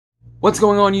What's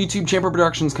going on, YouTube? Champer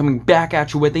Productions coming back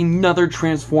at you with another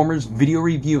Transformers video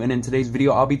review, and in today's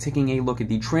video I'll be taking a look at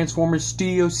the Transformers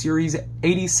Studio Series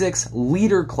 86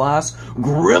 Leader Class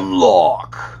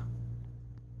Grimlock.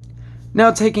 Now,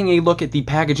 taking a look at the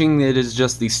packaging, it is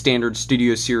just the standard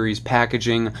Studio Series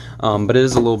packaging, but it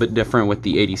is a little bit different with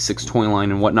the 86 toy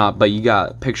line and whatnot. But you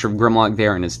got a picture of Grimlock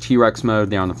there in his T-Rex mode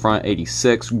there on the front,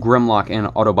 86, Grimlock and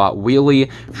Autobot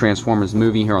Wheelie, Transformers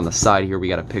movie here on the side. Here we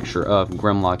got a picture of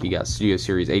Grimlock. You got Studio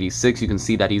Series 86. You can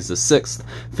see that he's the 6th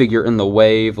figure in the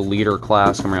Wave Leader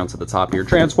class. Come around to the top here,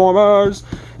 Transformers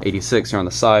 86 here on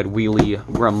the side, Wheelie,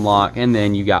 Grimlock, and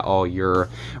then you got all your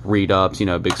read-ups, you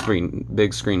know, big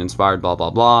screen inspired, blah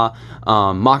blah blah,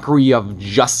 Mockery of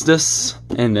Justice,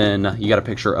 and then you got a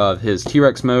picture of his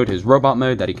T-Rex mode, his robot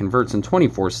mode that he converts in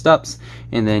 24 steps,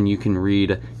 and then you can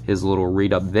read his little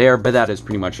read-up there. But that is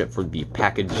pretty much it for the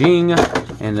packaging.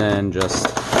 And then just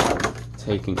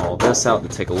taking all this out to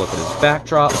take a look at his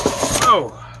backdrop.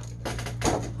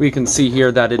 We can see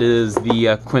here that it is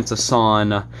the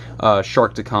Quintesson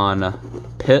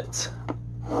Sharkticon pit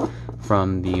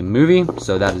from the movie.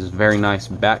 So that is a very nice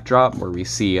backdrop where we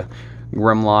see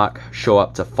Grimlock show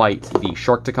up to fight the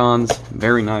Sharkticons.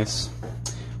 Very nice.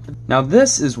 Now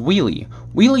this is Wheelie.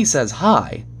 Wheelie says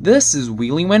hi. This is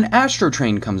Wheelie when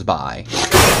Astrotrain comes by.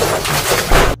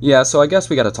 Yeah, so I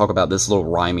guess we gotta talk about this little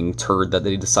rhyming turd that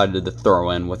they decided to throw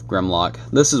in with Grimlock.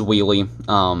 This is Wheelie.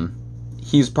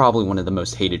 He's probably one of the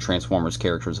most hated Transformers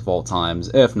characters of all times,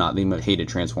 if not the most hated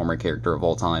Transformer character of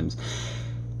all times.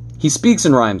 He speaks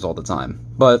in rhymes all the time,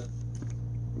 but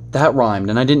that rhymed,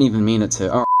 and I didn't even mean it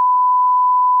to.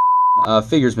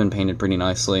 Figure's been painted pretty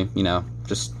nicely, you know,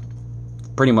 just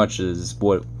pretty much is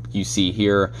what you see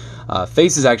here.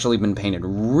 Face has actually been painted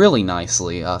really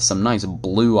nicely. Some nice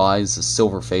blue eyes, a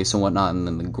silver face and whatnot, and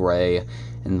then the gray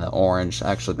and the orange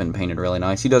actually been painted really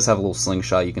nice. He does have a little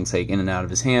slingshot you can take in and out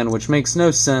of his hand, which makes no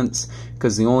sense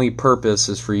because the only purpose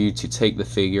is for you to take the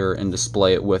figure and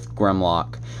display it with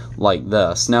Grimlock like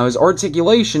this. Now his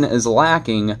articulation is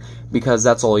lacking because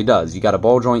that's all he does. You got a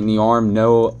ball joint in the arm,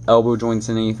 no elbow joints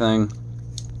in anything.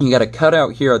 You got a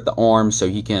cutout here at the arm so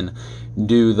he can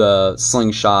do the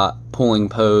slingshot pulling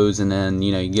pose, and then,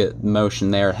 you know, you get motion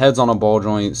there. Head's on a ball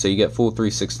joint, so you get full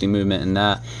 360 movement in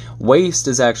that. Waist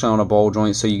is actually on a ball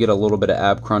joint, so you get a little bit of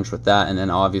ab crunch with that, and then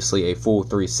obviously a full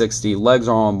 360. Legs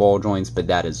are on ball joints, but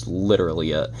that is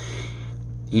literally it.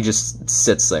 He just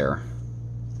sits there.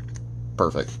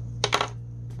 Perfect.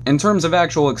 In terms of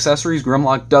actual accessories,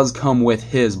 Grimlock does come with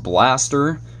his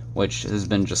blaster, which has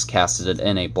been just casted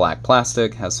in a black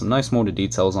plastic. Has some nice molded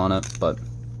details on it, but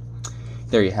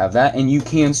there you have that. And you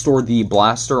can store the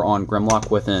blaster on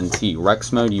Grimlock within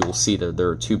T-Rex mode. You will see that there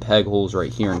are 2 peg holes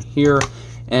right here and here,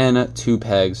 and 2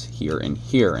 pegs here and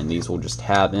here. And these will just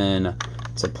have in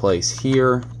to place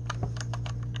here.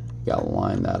 You gotta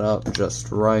line that up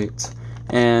just right,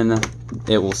 and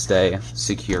it will stay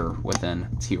secure within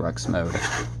T-Rex mode,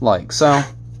 like so.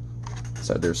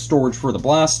 So there's storage for the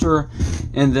blaster,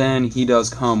 and then he does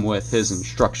come with his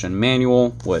instruction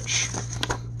manual, which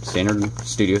standard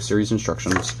Studio Series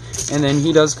instructions, and then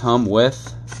he does come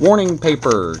with warning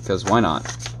paper, because why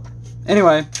not?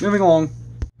 Anyway, moving along.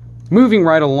 Moving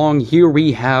right along, here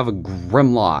we have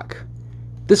Grimlock.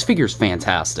 This figure's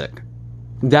fantastic.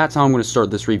 That's how I'm going to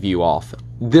start this review off.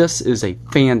 This is a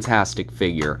fantastic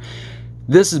figure.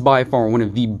 This is by far one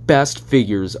of the best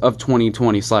figures of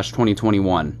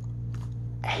 2020/2021.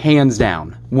 Hands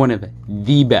down, one of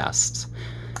the best.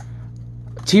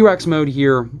 T-Rex mode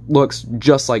here looks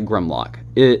just like Grimlock.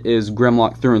 It is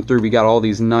Grimlock through and through. We got all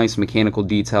these nice mechanical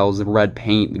details, the red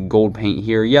paint, the gold paint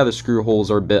here. Yeah, the screw holes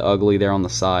are a bit ugly there on the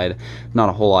side. Not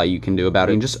a whole lot you can do about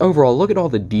it. And just overall, look at all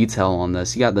the detail on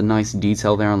this. You got the nice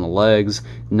detail there on the legs,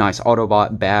 nice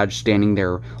Autobot badge standing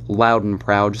there loud and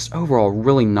proud. Just overall,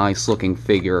 really nice looking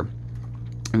figure.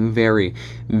 Very,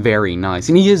 very nice.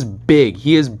 And he is big.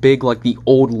 He is big like the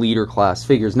old Leader class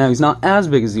figures. Now, he's not as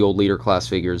big as the old Leader class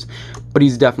figures, but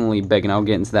he's definitely big, and I'll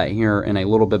get into that here in a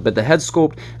little bit. But the head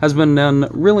sculpt has been done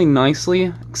really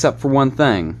nicely, except for one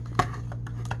thing.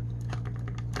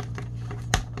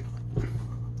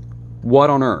 What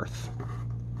on earth?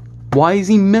 Why is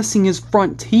he missing his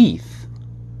front teeth?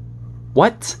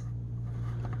 What?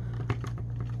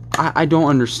 I don't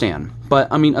understand. But,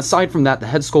 I mean, aside from that, the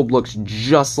head sculpt looks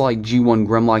just like G1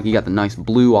 Grimlock. You got the nice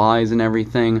blue eyes and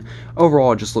everything.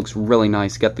 Overall, it just looks really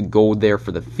nice. You got the gold there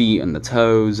for the feet and the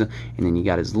toes. And then you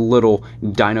got his little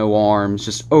dino arms.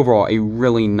 Just overall, a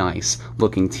really nice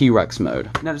looking T-Rex mode.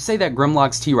 Now, to say that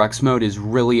Grimlock's T-Rex mode is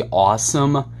really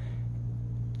awesome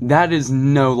That is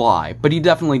no lie, but he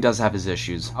definitely does have his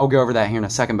issues. I'll go over that here in a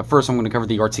second, but first I'm going to cover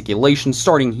the articulation,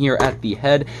 starting here at the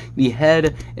head. The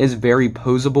head is very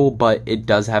poseable, but it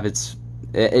does have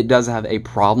a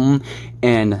problem,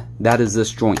 and that is this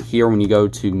joint here. When you go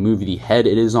to move the head,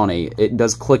 it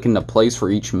does click into place for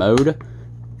each mode.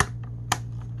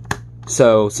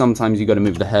 So sometimes you go to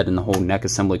move the head and the whole neck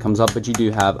assembly comes up, but you do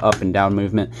have up and down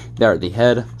movement there at the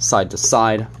head, side to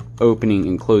side, opening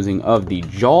and closing of the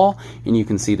jaw, and you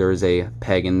can see there is a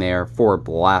peg in there for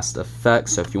blast effect,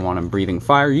 so if you want him breathing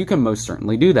fire, you can most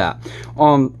certainly do that.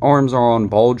 Arms are on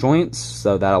ball joints,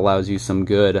 so that allows you some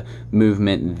good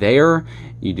movement there.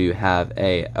 You do have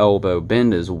a elbow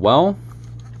bend as well.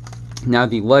 Now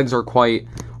the legs are quite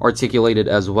articulated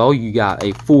as well. You got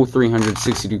a full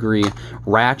 360 degree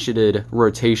ratcheted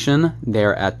rotation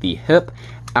there at the hip,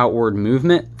 outward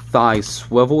movement, thigh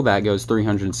swivel that goes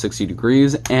 360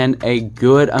 degrees, and a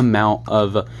good amount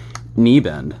of knee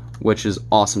bend, which is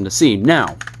awesome to see.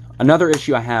 Now, another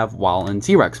issue I have while in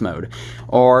T-Rex mode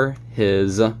are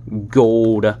his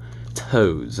gold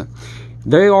toes.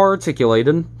 They are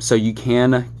articulated, so you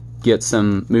can get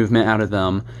some movement out of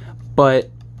them, but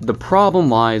the problem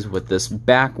lies with this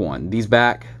back one, these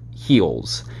back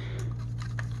heels.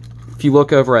 If you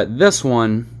look over at this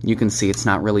one, you can see it's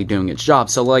not really doing its job.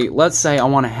 So like, let's say I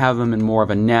want to have him in more of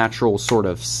a natural sort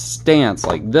of stance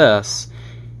like this.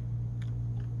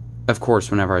 Of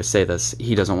course, whenever I say this,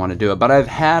 he doesn't want to do it, but I've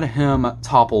had him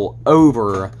topple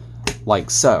over like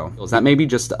so. Is that maybe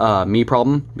just a me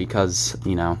problem? Because,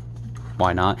 you know,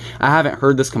 why not? I haven't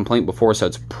heard this complaint before, so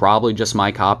it's probably just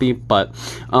my copy, but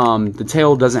the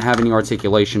tail doesn't have any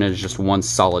articulation. It's just one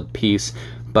solid piece.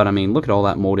 But, I mean, look at all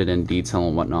that molded in detail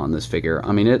and whatnot in this figure.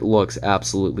 I mean, it looks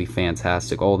absolutely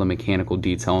fantastic. All the mechanical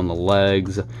detail on the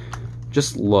legs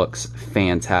just looks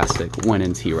fantastic when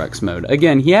in T-Rex mode.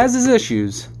 Again, he has his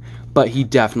issues, but he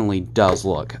definitely does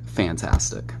look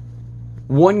fantastic.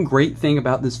 One great thing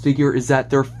about this figure is that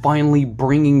they're finally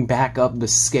bringing back up the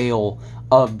scale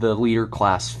of the leader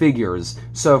class figures.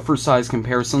 So for size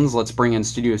comparisons, let's bring in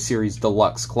Studio Series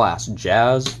Deluxe Class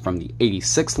Jazz from the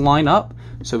 86 lineup,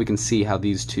 so we can see how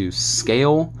these two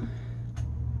scale.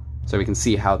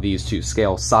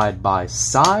 Side by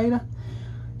side.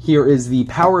 Here is the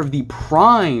Power of the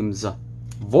Primes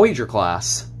Voyager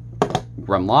class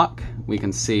Grimlock. We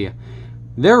can see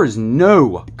there is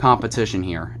no competition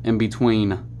here in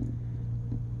between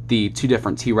the two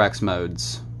different T-Rex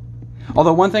modes.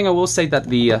 Although one thing I will say that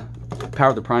the Power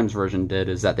of the Primes version did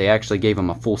is that they actually gave him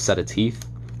a full set of teeth.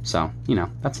 So, you know,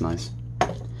 that's nice.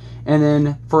 And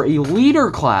then for a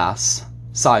leader class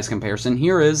size comparison,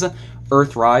 here is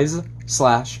Earthrise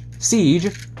 /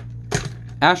 Siege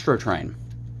Astro Train.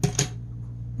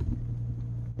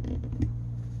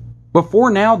 Before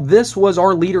now, this was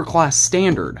our leader class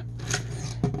standard.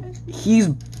 He's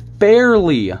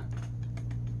barely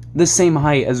the same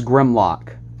height as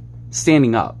Grimlock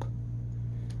standing up.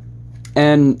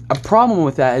 And a problem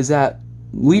with that is that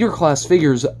leader class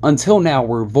figures until now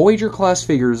were Voyager class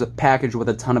figures packaged with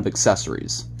a ton of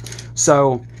accessories.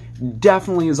 So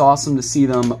definitely is awesome to see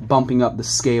them bumping up the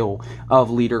scale of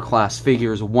leader class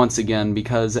figures once again,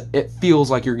 because it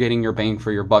feels like you're getting your bang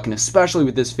for your buck, and especially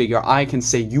with this figure, I can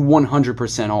say you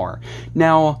 100% are.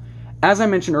 Now, as I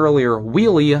mentioned earlier,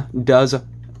 Wheelie does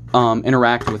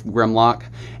interact with Grimlock,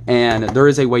 and there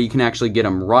is a way you can actually get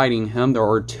him riding him. There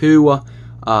are two.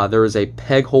 There is a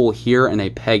peg hole here and a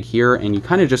peg here, and you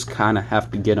kind of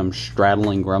have to get him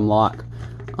straddling Grimlock,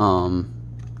 kind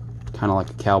of like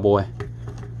a cowboy.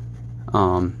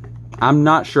 I'm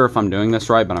not sure if I'm doing this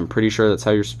right, but I'm pretty sure that's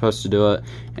how you're supposed to do it.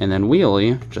 And then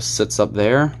Wheelie just sits up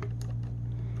there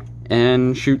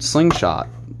and shoots slingshot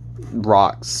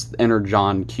rocks,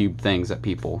 energon cube things at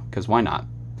people, because why not?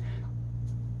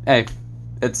 Hey,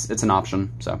 it's an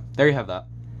option, so there you have that.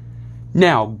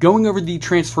 Now, going over the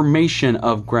transformation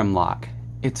of Grimlock.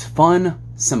 It's fun,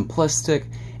 simplistic,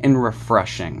 and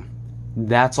refreshing.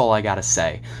 That's all I gotta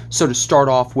say. So to start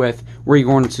off with, we're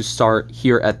going to start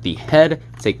here at the head.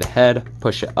 Take the head,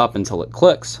 push it up until it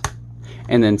clicks,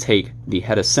 and then take the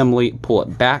head assembly, pull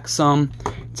it back some,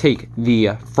 take the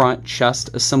front chest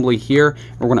assembly here,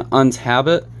 we're gonna untab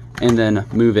it, and then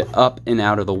move it up and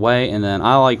out of the way. And then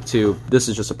I like to, this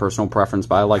is just a personal preference,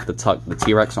 but I like to tuck the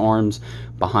T-Rex arms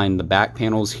behind the back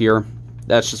panels here.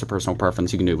 That's just a personal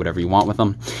preference. You can do whatever you want with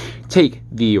them. Take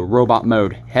the robot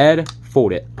mode head,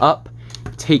 fold it up,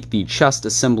 take the chest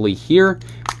assembly here,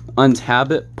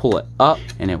 untab it, pull it up,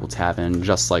 and it will tab in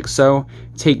just like so.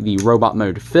 Take the robot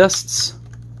mode fists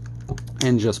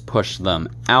and just push them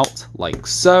out like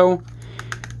so.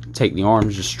 Take the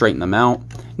arms, just straighten them out.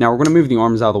 Now we're going to move the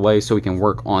arms out of the way so we can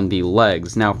work on the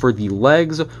legs. Now for the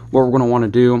legs, what we're going to want to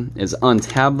do is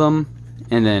untab them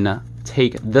and then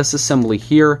take this assembly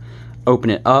here, open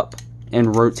it up,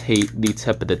 and rotate the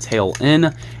tip of the tail in.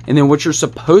 And then what you're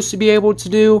supposed to be able to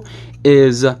do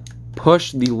is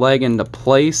push the leg into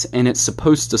place, and it's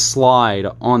supposed to slide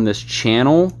on this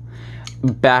channel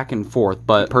back and forth,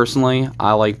 but personally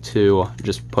I like to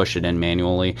just push it in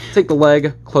manually. Take the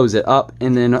leg, close it up,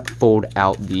 and then fold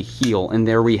out the heel, and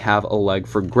there we have a leg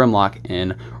for Grimlock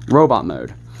in robot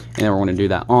mode. And then we're going to do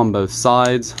that on both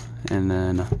sides, and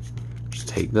then just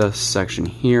take this section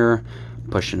here,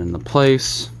 push it into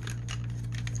place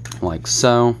like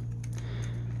so.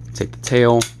 Take the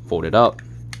tail, fold it up,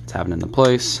 tab it into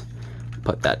place,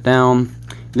 put that down.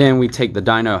 Then we take the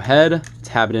dino head,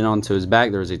 tab it in onto his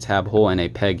back. There's a tab hole and a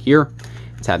peg here.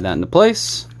 Tab that into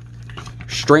place.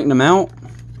 Straighten them out.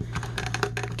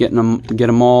 Get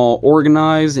them all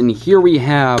organized. And here we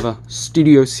have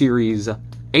Studio Series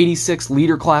 86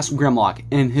 Leader Class Grimlock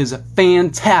in his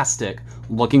fantastic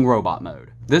looking robot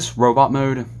mode. This robot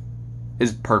mode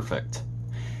is perfect.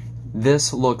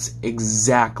 This looks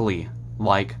exactly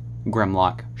like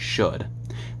Grimlock should.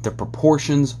 The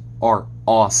proportions are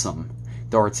awesome.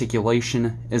 The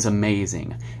articulation is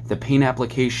amazing. The paint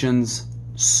applications,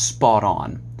 spot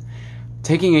on.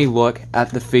 Taking a look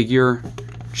at the figure,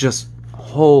 just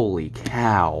holy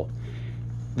cow.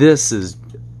 This is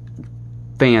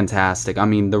fantastic. I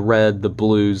mean, the red, the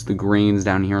blues, the greens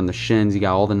down here on the shins. You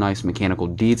got all the nice mechanical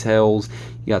details.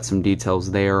 You got some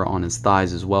details there on his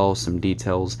thighs as well. Some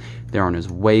details there on his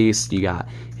waist. You got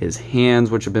his hands,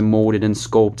 which have been molded and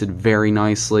sculpted very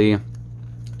nicely.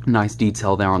 Nice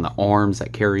detail there on the arms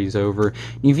that carries over.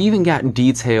 You've even got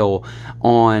detail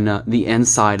on the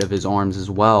inside of his arms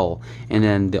as well. And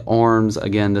then the arms,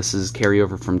 again, this is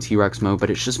carryover from T-Rex mode,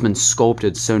 but it's just been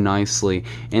sculpted so nicely.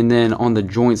 And then on the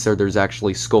joints there's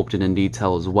actually sculpted in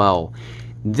detail as well.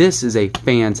 This is a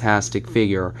fantastic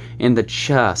figure. And the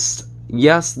chest,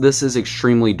 yes, this is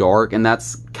extremely dark, and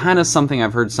that's kind of something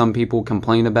I've heard some people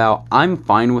complain about. I'm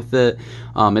fine with it.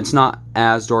 It's not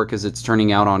as dark as it's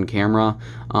turning out on camera,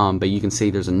 but you can see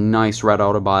there's a nice red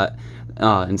Autobot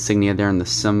insignia there in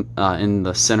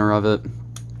the center of it.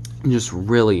 Just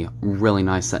really, really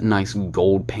nice. That nice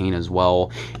gold paint as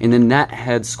well. And then that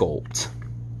head sculpt,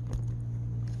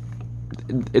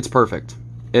 it's perfect.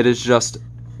 It is just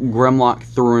Grimlock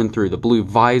through and through. The blue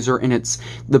visor, and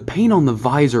the paint on the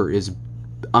visor is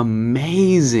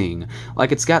amazing.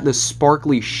 Like, it's got this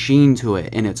sparkly sheen to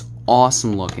it, and it's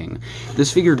awesome looking.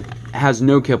 This figure has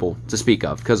no kibble to speak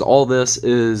of, because all this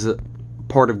is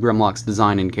part of Grimlock's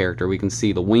design and character. We can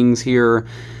see the wings here,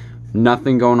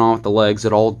 nothing going on with the legs.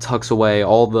 It all tucks away.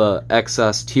 All the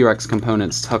excess T-Rex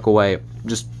components tuck away.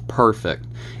 Just perfect.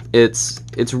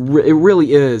 It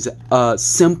really is a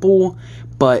simple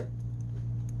but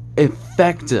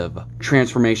effective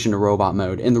transformation to robot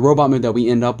mode, and the robot mode that we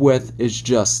end up with is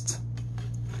just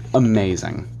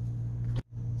amazing.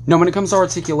 Now, when it comes to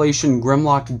articulation,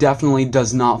 Grimlock definitely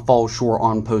does not fall short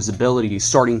on posability.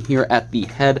 Starting here at the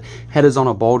head is on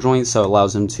a ball joint, so it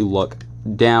allows him to look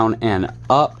down and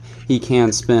up. He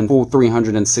can spin full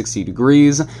 360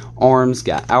 degrees. Arms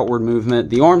got outward movement.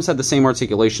 The arms have the same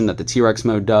articulation that the T-Rex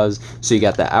mode does, so you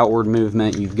got the outward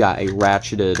movement. You've got a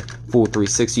ratcheted full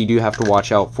 360. You do have to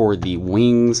watch out for the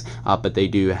wings, but they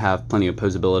do have plenty of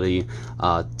posability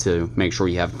to make sure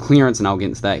you have clearance, and I'll get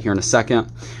into that here in a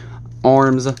second.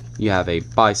 Arms, you have a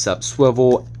bicep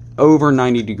swivel, over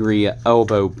 90-degree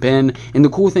elbow bend, and the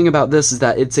cool thing about this is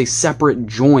that it's a separate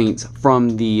joint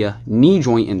from the knee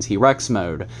joint in T-Rex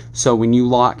mode. So when you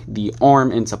lock the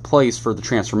arm into place for the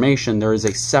transformation, there is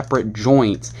a separate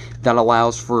joint that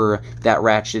allows for that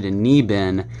ratcheted knee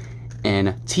bend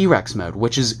in T-Rex mode,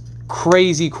 which is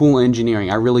crazy cool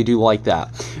engineering. I really do like that.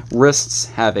 Wrists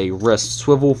have a wrist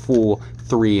swivel full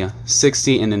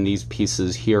 360, and then these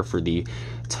pieces here for the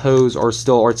toes are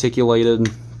still articulated.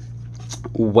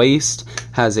 Waist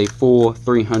has a full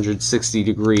 360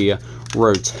 degree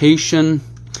rotation.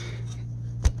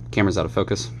 Camera's out of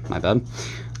focus, my bad.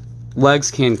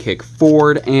 Legs can kick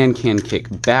forward and can kick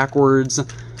backwards.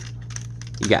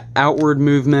 You got outward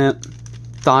movement,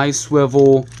 thigh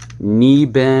swivel, knee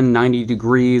bend 90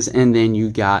 degrees, and then you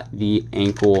got the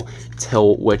ankle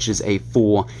tilt, which is a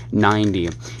full 90.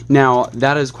 Now,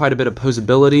 that is quite a bit of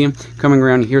posability. Coming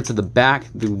around here to the back,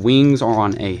 the wings are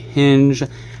on a hinge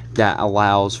that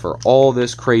allows for all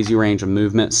this crazy range of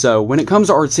movement. So when it comes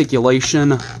to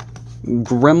articulation,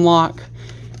 Grimlock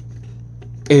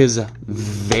is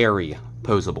very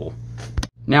posable.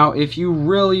 Now, if you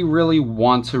really, really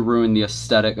want to ruin the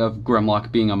aesthetic of Grimlock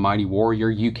being a mighty warrior,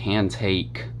 you can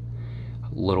take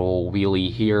little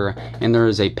wheelie here, and there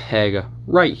is a peg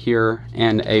right here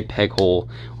and a peg hole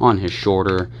on his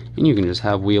shoulder, and you can just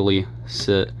have Wheelie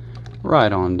sit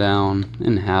right on down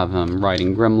and have him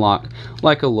riding Grimlock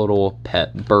like a little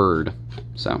pet bird.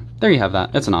 So there you have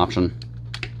that. It's an option.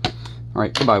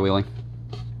 Alright, goodbye Wheelie.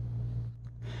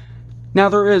 Now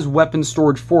there is weapon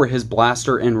storage for his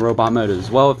blaster in robot mode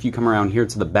as well. If you come around here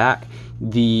to the back,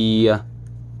 the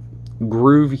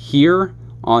groove here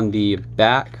on the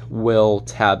back will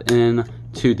tab in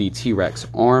to the T-Rex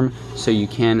arm, so you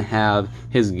can have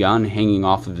his gun hanging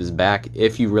off of his back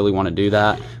if you really want to do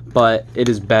that, but it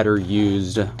is better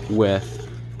used with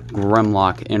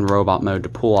Grimlock in robot mode to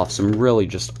pull off some really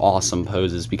just awesome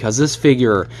poses, because this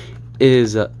figure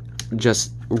is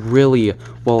just really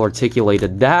well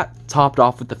articulated. That topped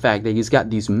off with the fact that he's got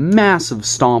these massive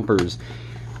stompers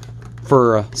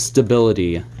for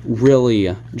stability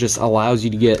really just allows you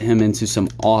to get him into some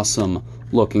awesome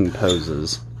looking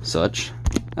poses, such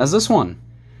as this one.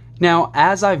 Now,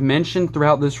 as I've mentioned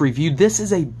throughout this review, this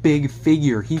is a big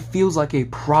figure. He feels like a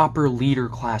proper leader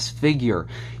class figure.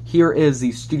 Here is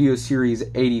the Studio Series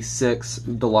 86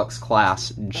 Deluxe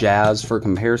Class Jazz for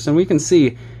comparison. We can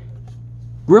see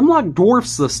Grimlock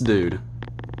dwarfs this dude.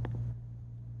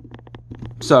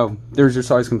 So, there's your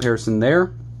size comparison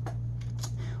there.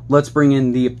 Let's bring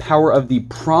in the Power of the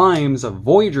Primes of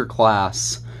Voyager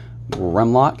class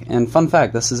Grimlock. And fun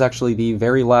fact, this is actually the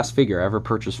very last figure I ever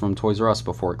purchased from Toys R Us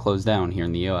before it closed down here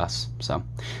in the US. So,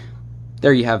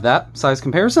 there you have that size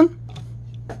comparison.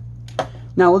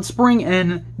 Now, let's bring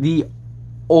in the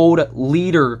old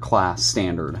Leader class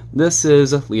standard. This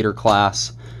is Leader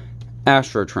class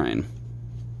Astro Train.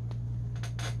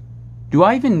 Do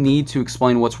I even need to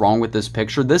explain what's wrong with this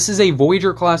picture? This is a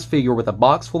Voyager class figure with a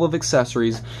box full of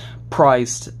accessories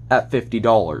priced at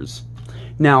 $50.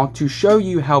 Now, to show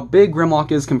you how big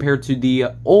Grimlock is compared to the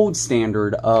old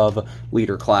standard of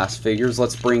Leader class figures,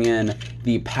 let's bring in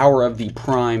the Power of the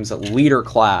Primes Leader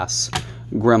class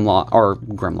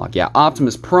Grimlock, yeah,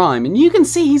 Optimus Prime, and you can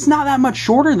see he's not that much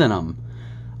shorter than him.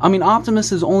 I mean,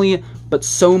 Optimus is only but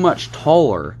so much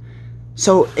taller.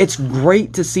 So it's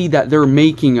great to see that they're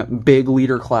making big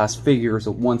Leader class figures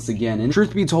once again. And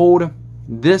truth be told,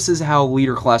 this is how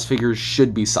Leader class figures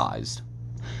should be sized.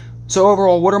 So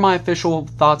overall, what are my official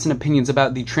thoughts and opinions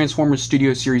about the Transformers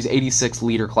Studio Series 86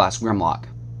 Leader class Grimlock?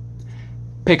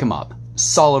 Pick him up.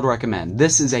 Solid recommend.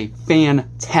 This is a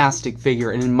fantastic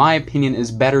figure, and in my opinion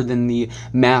is better than the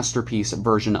Masterpiece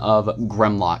version of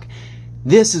Grimlock.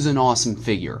 This is an awesome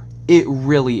figure. It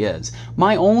really is.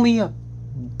 My only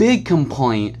big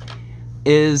complaint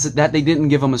is that they didn't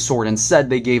give him a sword. Instead,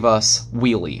 they gave us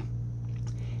Wheelie.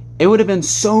 It would have been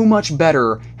so much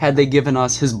better had they given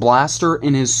us his blaster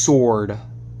and his sword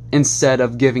instead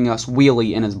of giving us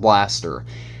Wheelie and his blaster.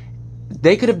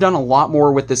 They could have done a lot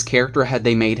more with this character had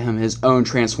they made him his own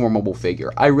transformable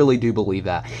figure. I really do believe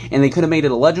that. And they could have made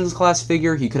it a Legends class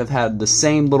figure. He could have had the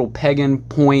same little peg-in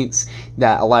points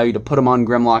that allow you to put him on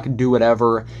Grimlock, do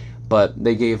whatever. But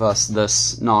they gave us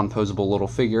this non-posable little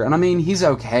figure. And I mean, he's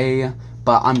okay,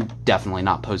 but I'm definitely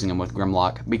not posing him with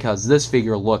Grimlock because this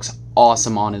figure looks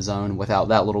awesome on his own without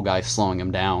that little guy slowing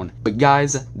him down. But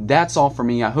guys, that's all for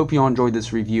me. I hope you all enjoyed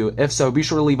this review. If so, be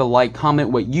sure to leave a like, comment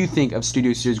what you think of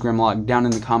Studio Series Grimlock down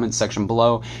in the comments section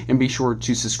below, and be sure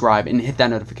to subscribe and hit that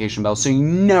notification bell so you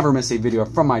never miss a video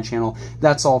from my channel.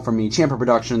 That's all from me, Champer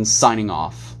Productions, signing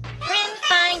off.